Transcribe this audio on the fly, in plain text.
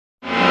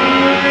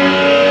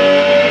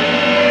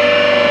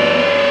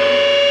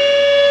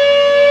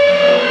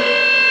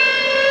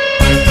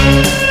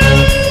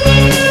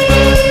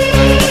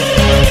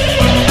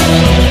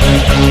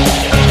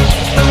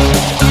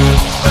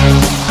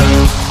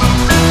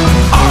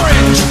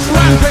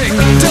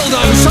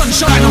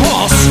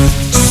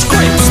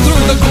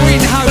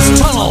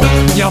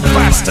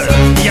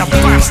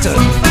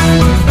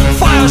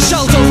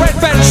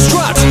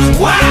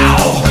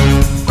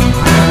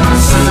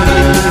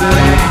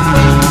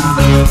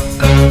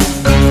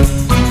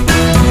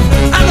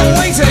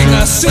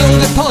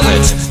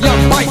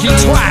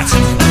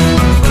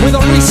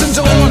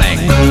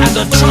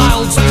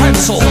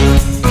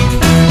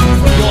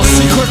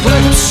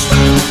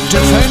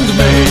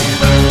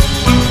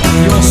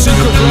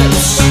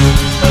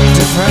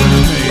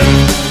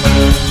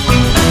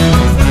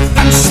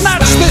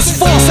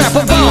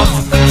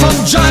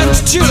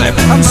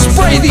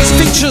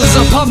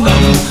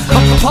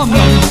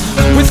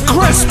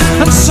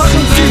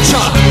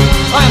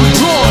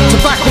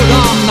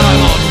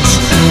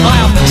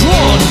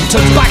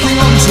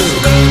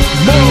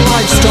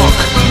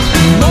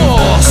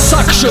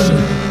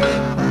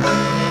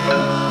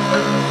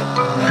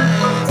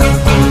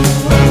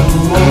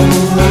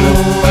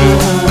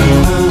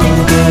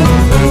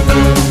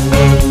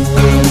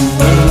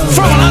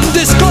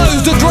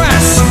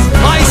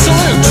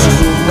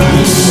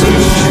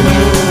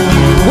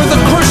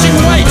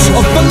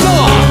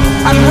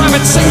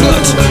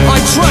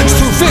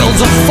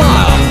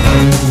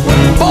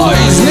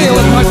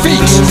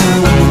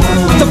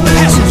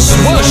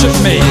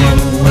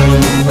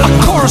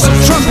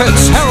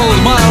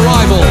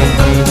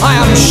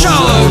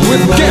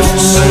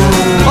gifts.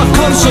 A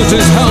concert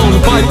is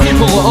held by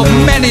people of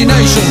many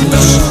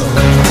nations.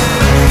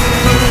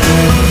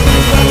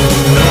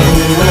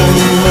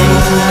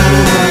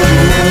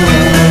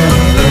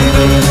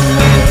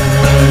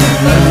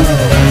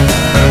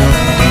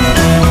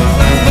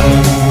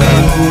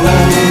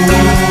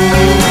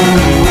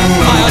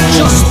 I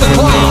adjust the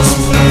clasp.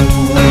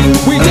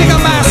 We dig a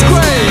mass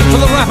grave for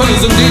the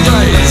rappers and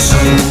DJs.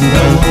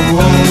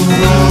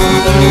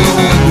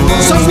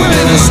 Some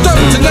women are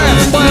stoned to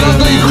death by an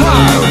ugly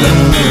crowd,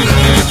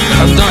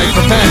 and I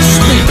prepare to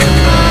speak.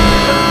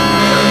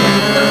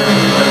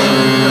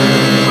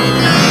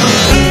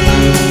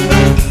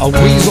 A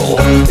weasel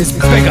is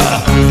bigger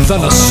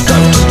than a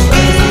stoat.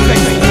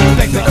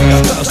 Bigger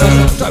than a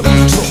stoat. A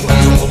weasel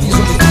than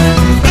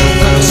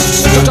a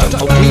stoat.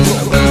 A weasel,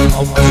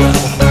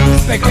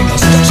 bigger than a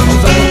stoat.